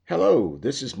Hello,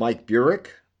 this is Mike Burek,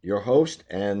 your host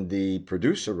and the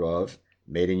producer of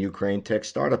Made in Ukraine Tech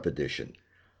Startup Edition,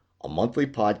 a monthly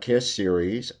podcast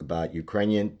series about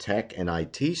Ukrainian tech and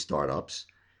IT startups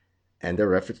and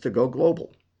their efforts to go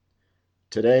global.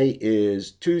 Today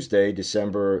is Tuesday,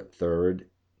 December 3rd,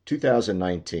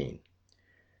 2019.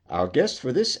 Our guest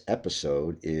for this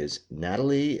episode is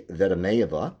Natalie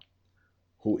Vedemeeva,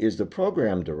 who is the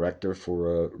program director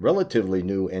for a relatively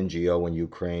new NGO in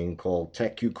Ukraine called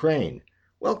Tech Ukraine.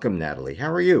 Welcome, Natalie.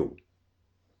 How are you?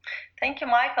 Thank you,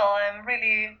 Michael. I'm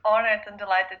really honored and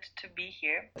delighted to be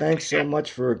here. Thanks so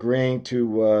much for agreeing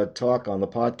to talk on the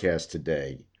podcast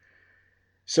today.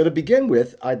 So, to begin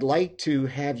with, I'd like to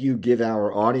have you give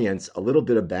our audience a little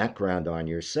bit of background on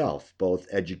yourself, both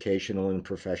educational and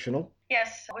professional.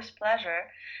 Yes, with pleasure.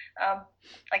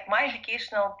 Like my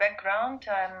educational background,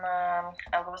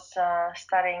 I was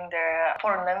studying the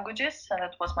foreign languages, and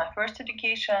that was my first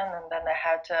education. And then I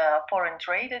had foreign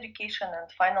trade education, and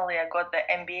finally I got the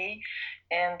MBA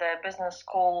in the business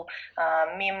school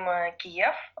MIM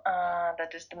Kiev.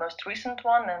 That is the most recent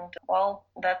one, and well,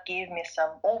 that gave me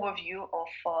some overview of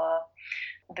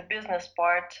the business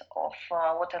part of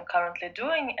what I'm currently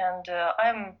doing, and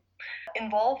I'm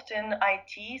involved in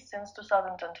IT since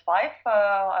 2005.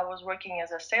 I was working as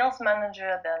a sales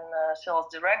manager, then sales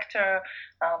director,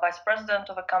 vice president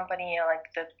of a company like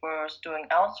that was doing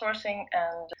outsourcing,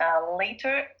 and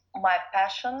later my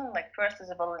passion, like first as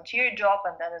a volunteer job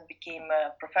and then it became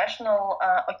a professional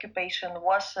occupation,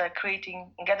 was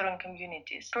gathering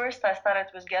communities. First, I started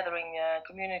with gathering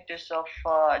communities of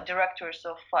directors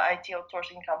of IT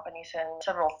outsourcing companies in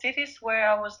several cities where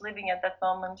I was living at that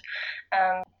moment.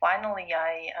 And finally,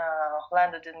 I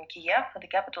landed in Kiev, the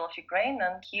capital of Ukraine.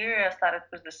 And here I started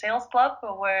with the sales club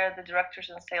where the directors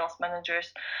and sales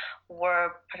managers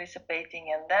were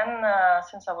participating. And then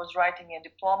since I was writing a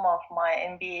diploma of my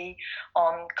MBA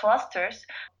on clusters,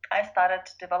 I started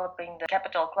developing the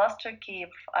capital cluster, Kiev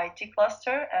IT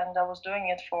cluster, and I was doing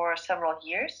it for several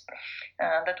years.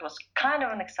 That was kind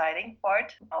of an exciting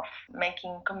part of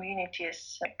making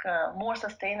communities more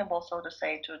sustainable, so to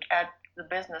say, to add the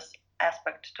business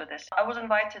aspect to this. I was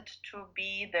invited to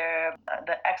be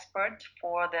the expert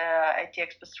for the IT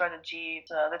Expo strategy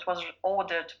that was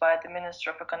ordered by the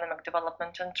Ministry of Economic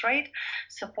Development and Trade,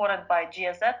 supported by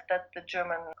GIZ, that's the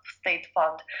German state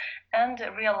fund, and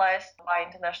realized by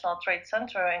International Trade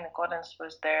Center in accordance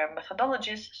with their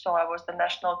methodologies. So I was the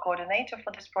national coordinator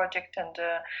for this project, and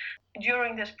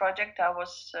during this project, I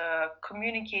was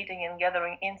communicating and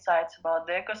gathering insights about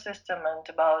the ecosystem and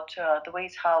about the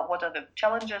ways what are the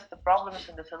challenges, the problems,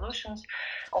 and the solutions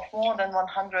of more than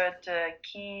 100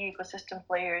 key ecosystem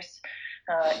players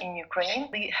in Ukraine,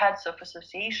 the heads of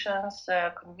associations,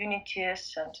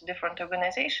 communities, and different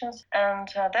organizations. And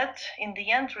that, in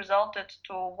the end, resulted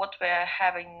to what we are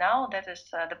having now. That is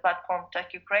the platform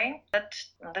Tech Ukraine. That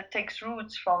takes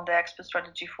roots from the Expo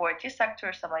strategy for IT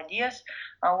sector, some ideas,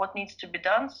 what needs to be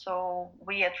done. So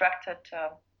we attracted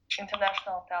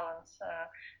international talents,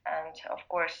 and of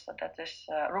course that is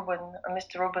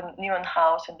Mr. Ruben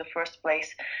Nieuwenhuis in the first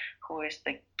place, who is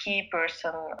the key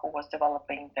person who was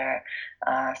developing their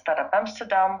Startup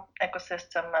Amsterdam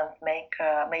ecosystem and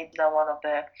made them one of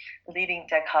the leading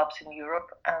tech hubs in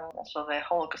Europe, and also the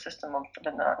whole ecosystem of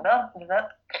the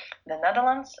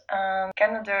Netherlands and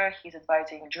Canada. He's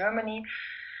advising Germany.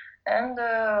 And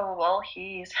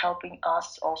he is helping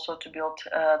us also to build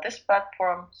this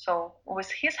platform. So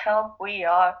with his help, we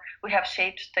have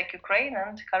shaped Tech Ukraine,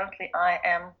 and currently I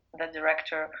am the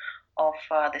director of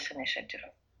this initiative.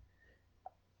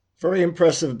 Very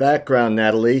impressive background,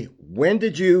 Natalie. When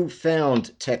did you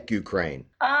found Tech Ukraine?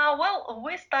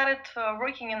 We started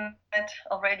working in it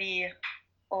already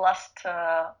last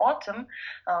autumn,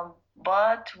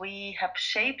 but we have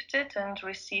shaped it and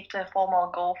received a formal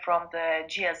go from the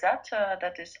GIZ,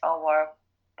 that is our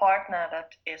partner,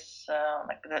 that is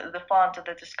the fund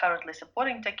that is currently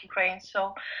supporting Tech Ukraine.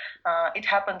 So it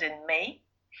happened in May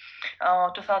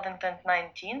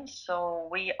 2019, so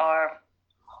we are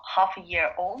half a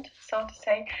year old, so to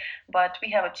say, but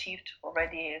we have achieved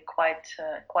already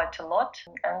quite a lot.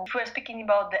 And if we're speaking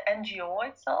about the NGO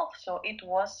itself, so it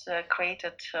was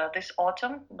created this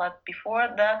autumn, but before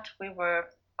that we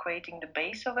were creating the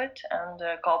base of it and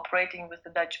cooperating with the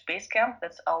Dutch Basecamp.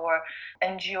 That's our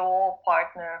NGO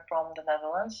partner from the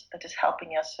Netherlands that is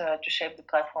helping us to shape the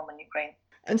platform in Ukraine.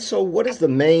 And so what is the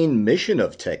main mission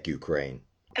of Tech Ukraine?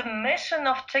 The mission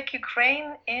of Tech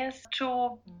Ukraine is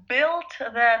to build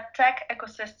the tech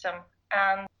ecosystem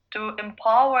and to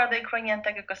empower the Ukrainian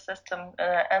tech ecosystem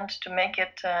and to make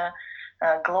it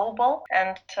global.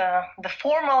 And the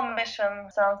formal mission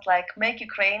sounds like make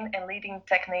Ukraine a leading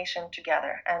tech nation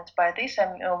together. And by this,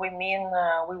 we mean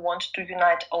we want to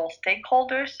unite all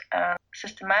stakeholders and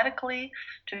systematically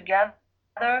together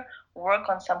work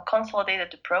on some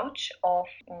consolidated approach of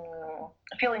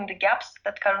filling the gaps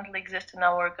that currently exist in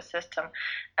our ecosystem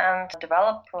and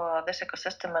develop this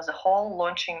ecosystem as a whole,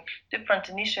 launching different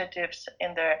initiatives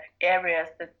in the areas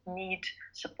that need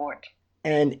support.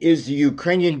 And is the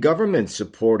Ukrainian government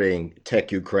supporting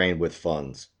Tech Ukraine with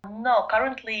funds? No,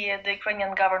 currently the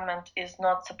Ukrainian government is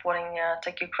not supporting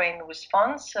Tech Ukraine with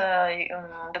funds.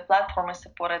 The platform is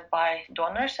supported by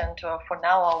donors, and for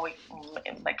now, our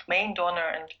main donor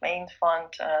and main fund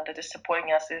that is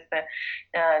supporting us is the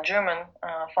German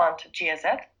fund GIZ.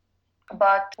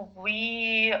 But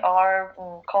we are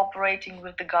cooperating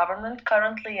with the government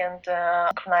currently and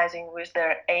synchronizing with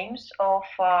their aims of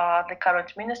the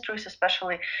current ministries,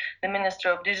 especially the Ministry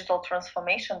of Digital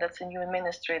Transformation. That's a new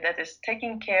ministry that is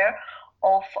taking care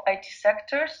of IT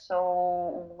sector.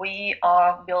 So we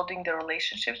are building the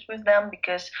relationships with them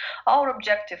because our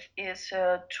objective is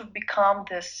to become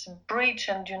this bridge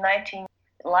and uniting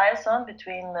liaison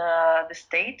between the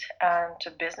state and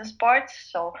business parts.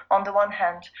 So on the one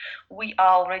hand, we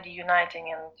are already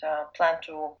uniting and plan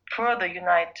to further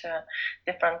unite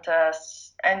different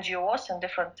NGOs and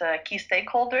different key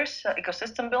stakeholders,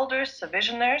 ecosystem builders,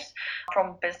 visionaries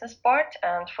from business part.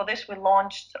 And for this, we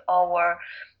launched our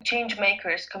change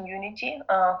makers community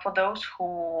for those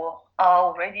who are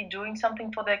already doing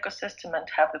something for the ecosystem and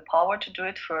have the power to do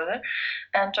it further.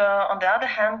 And on the other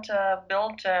hand,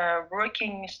 build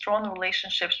working strong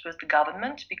relationships with the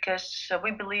government because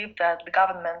we believe that the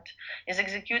government is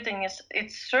executing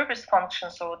its service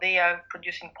function. So they are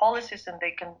producing policies and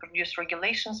they can produce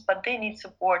regulations, but they need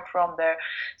support from their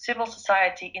civil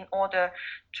society in order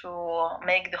to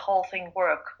make the whole thing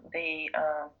work. They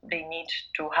need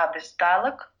to have this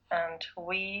dialogue. And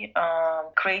we are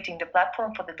creating the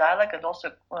platform for the dialogue and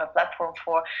also a platform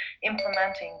for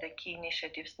implementing the key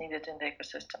initiatives needed in the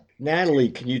ecosystem. Natalie,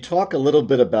 can you talk a little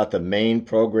bit about the main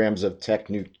programs of Tech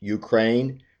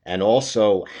Ukraine and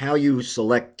also how you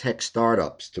select tech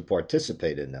startups to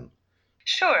participate in them?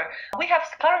 Sure. We have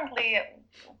currently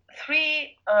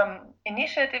three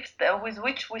initiatives with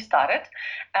which we started,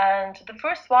 and the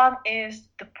first one is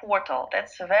the portal.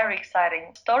 That's a very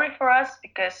exciting story for us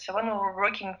because when we were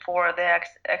working for the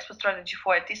Expo strategy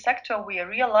for IT sector, we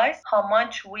realized how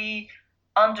much we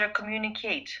under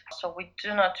communicate. So we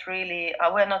do not really,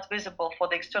 we're not visible for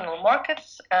the external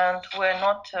markets and we're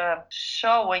not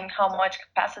showing how much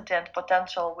capacity and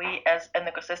potential we as an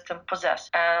ecosystem possess.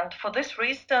 And for this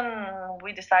reason,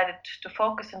 we decided to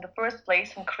focus in the first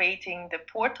place on creating the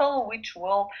portal, which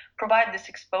will provide this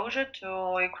exposure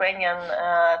to Ukrainian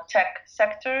tech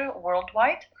sector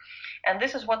worldwide. And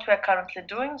this is what we are currently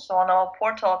doing. So on our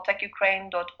portal,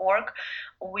 techukraine.org,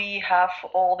 we have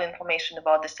all the information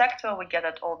about the sector. We get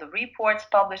all the reports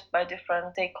published by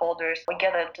different stakeholders. We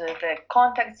get the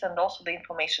contacts and also the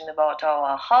information about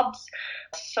our hubs.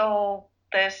 So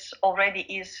this already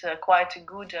is quite a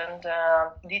good and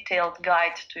detailed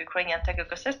guide to Ukrainian tech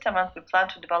ecosystem, and we plan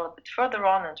to develop it further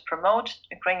on and promote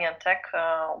Ukrainian tech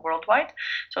worldwide.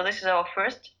 So this is our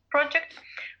first project.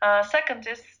 Second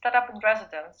is Startup in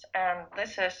Residence, and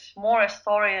this is more a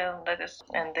story that is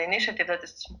and the initiative that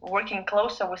is working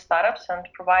closer with startups and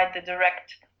provide the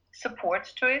direct support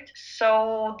to it.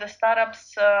 So the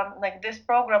startups, like this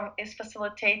program is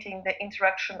facilitating the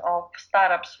interaction of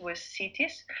startups with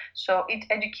cities. So it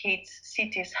educates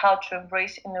cities how to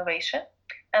embrace innovation.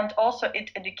 And also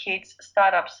it educates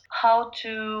startups how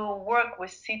to work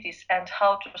with cities and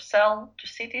how to sell to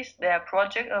cities their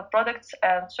products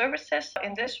and services.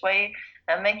 In this way,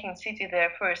 making city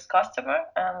their first customer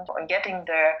and getting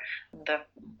the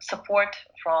support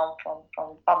from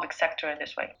public sector in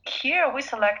this way. Here we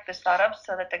select the startups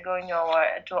that are going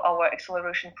to our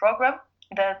acceleration program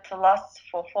that lasts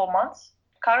for 4 months.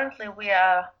 Currently, we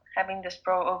are having this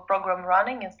program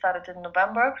running and started in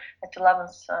November, at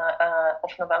 11th of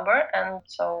November. And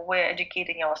so we're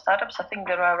educating our startups. I think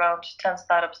there are around 10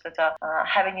 startups that are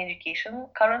having education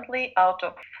currently. Out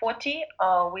of 40,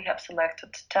 we have selected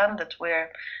 10 that we're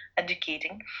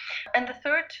educating. And the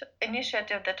third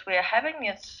initiative that we are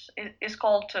having is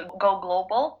called Go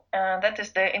Global. That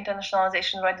is the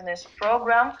Internationalization Readiness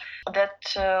Program that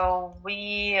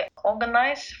we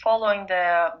organize following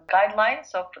the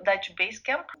guidelines of Dutch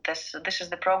Basecamp. This is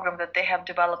the program that they have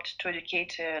developed to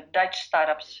educate Dutch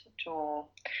startups to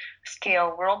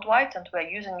scale worldwide, and we're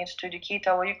using it to educate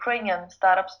our Ukrainian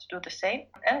startups to do the same.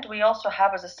 And we also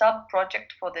have as a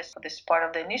sub-project for this part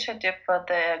of the initiative,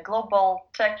 the Global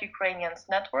Tech Ukrainians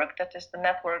Network, that is the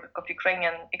network of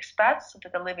Ukrainian expats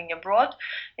that are living abroad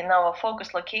in our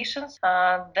focus locations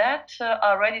that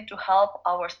are ready to help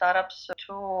our startups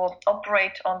to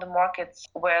operate on the markets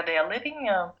where they are living.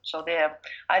 So they are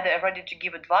either ready to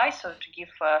give advice or to give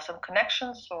some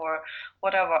connections or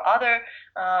whatever other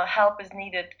help is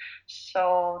needed.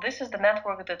 So this is the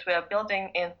network that we are building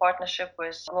in partnership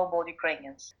with Global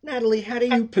Ukrainians. Natalie, how do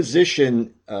you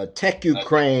position Tech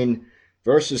Ukraine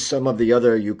versus some of the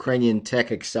other Ukrainian tech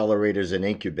accelerators and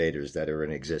incubators that are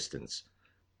in existence?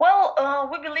 Well,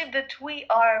 we believe that we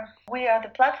are the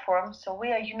platform, so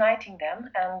we are uniting them.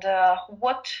 And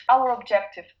what our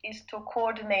objective is to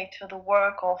coordinate the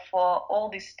work of all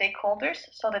these stakeholders,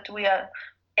 so that we are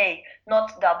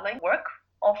not doubling work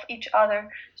of each other,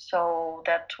 so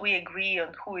that we agree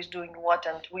on who is doing what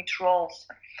and which roles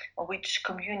which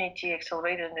community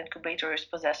accelerator and incubator is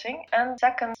possessing. And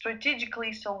second,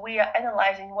 strategically, so we are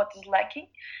analyzing what is lacking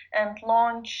and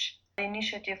launch the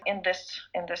initiative in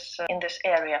this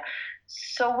area.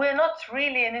 So we're not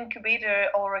really an incubator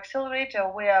or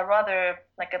accelerator. We are rather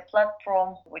like a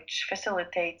platform which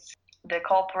facilitates the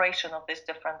cooperation of these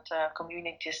different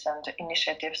communities and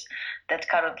initiatives that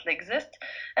currently exist,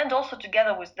 and also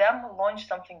together with them launch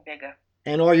something bigger.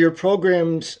 And are your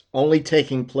programs only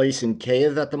taking place in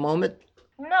Kiev at the moment?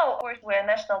 No, we're a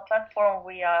national platform.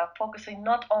 We are focusing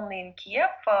not only in Kiev,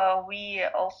 we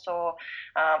also,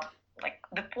 like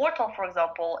the portal, for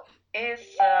example, is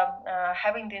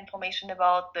having the information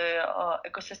about the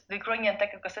ecosystem, the Ukrainian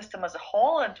tech ecosystem as a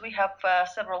whole, and we have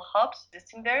several hubs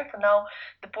existing there. For now,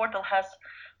 the portal has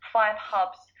 5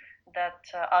 hubs that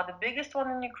are the biggest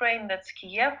one in Ukraine. That's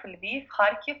Kiev, Lviv,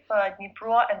 Kharkiv,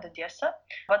 Dnipro, and Odessa.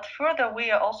 But further, we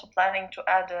are also planning to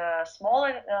add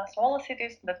smaller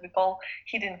cities that we call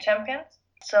hidden champions.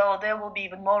 So there will be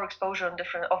even more exposure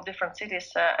of different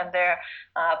cities and their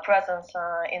presence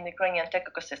in the Ukrainian tech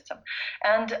ecosystem.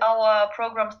 And our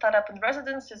program Startup in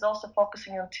Residence is also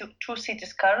focusing on two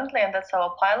cities currently, and that's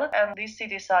our pilot. And these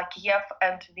cities are Kiev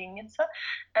and Vinnytsia.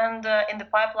 And in the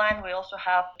pipeline, we also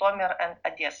have Tomir and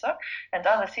Odessa. And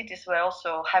other cities, we're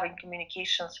also having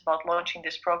communications about launching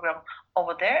this program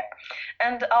over there.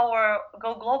 And our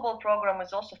Go Global program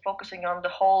is also focusing on the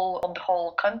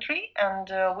whole country, and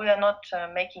we are not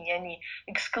making any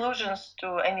exclusions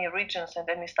to any regions and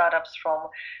any startups from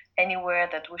anywhere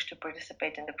that wish to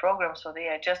participate in the program. So they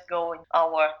are just going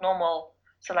our normal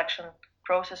selection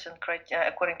process and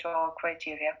according to our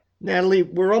criteria. Natalie,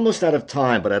 we're almost out of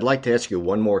time, but I'd like to ask you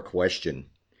one more question.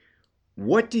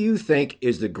 What do you think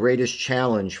is the greatest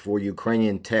challenge for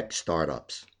Ukrainian tech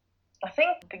startups? I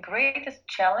think the greatest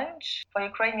challenge for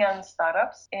Ukrainian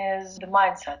startups is the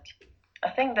mindset. I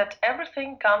think that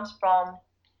everything comes from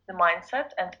the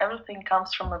mindset and everything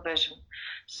comes from a vision.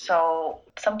 So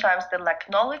sometimes they lack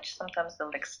knowledge, sometimes they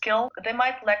lack skill. They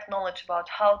might lack knowledge about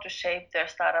how to shape their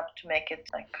startup to make it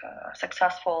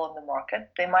successful in the market.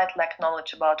 They might lack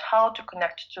knowledge about how to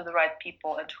connect to the right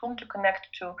people and whom to connect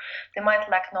to. They might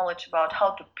lack knowledge about how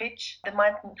to pitch. They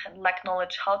might lack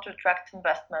knowledge how to attract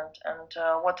investment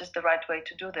and what is the right way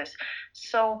to do this.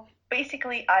 So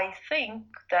basically, I think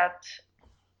that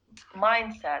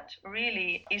mindset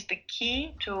really is the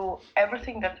key to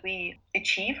everything that we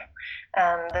achieve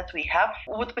and that we have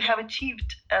what we have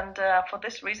achieved. And for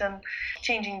this reason,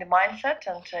 changing the mindset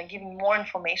and giving more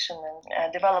information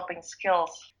and developing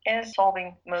skills is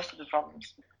solving most of the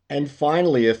problems. And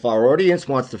finally, if our audience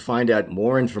wants to find out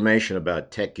more information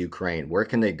about Tech Ukraine, where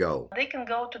can they go? They can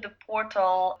go to the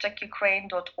portal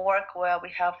techukraine.org, where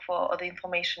we have the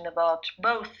information about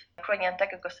both Ukrainian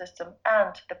tech ecosystem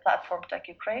and the platform Tech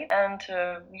Ukraine. And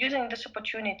using this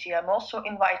opportunity, I'm also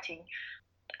inviting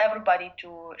everybody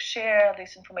to share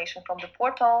this information from the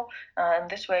portal, and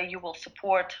this way you will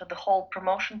support the whole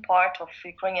promotion part of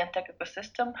Ukrainian tech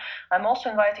ecosystem. I'm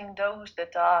also inviting those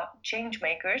that are change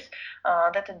makers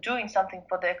that are doing something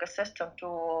for the ecosystem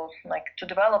to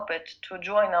develop it, to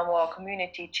join our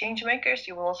community change makers.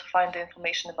 You will also find the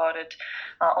information about it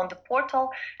on the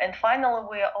portal. And finally,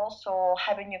 we are also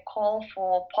having a call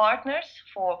for partners,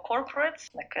 for corporates,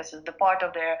 as the part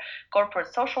of their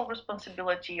corporate social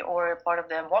responsibility or part of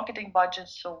their marketing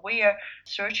budgets. So we are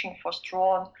searching for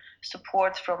strong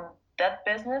support from that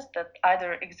business that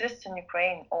either exists in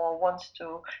Ukraine or wants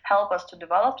to help us to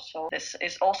develop. So this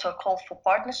is also a call for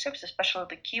partnerships, especially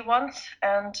the key ones.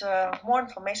 And more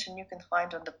information you can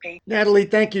find on the page. Natalie,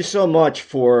 thank you so much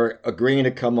for agreeing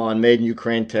to come on Made in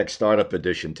Ukraine Tech Startup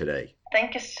Edition today.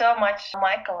 Thank you so much,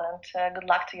 Michael, and good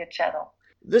luck to your channel.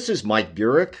 This is Mike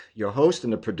Burek, your host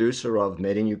and the producer of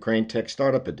Made in Ukraine Tech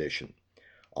Startup Edition,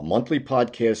 a monthly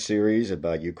podcast series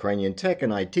about Ukrainian tech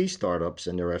and IT startups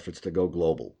and their efforts to go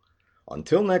global.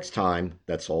 Until next time,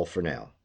 that's all for now.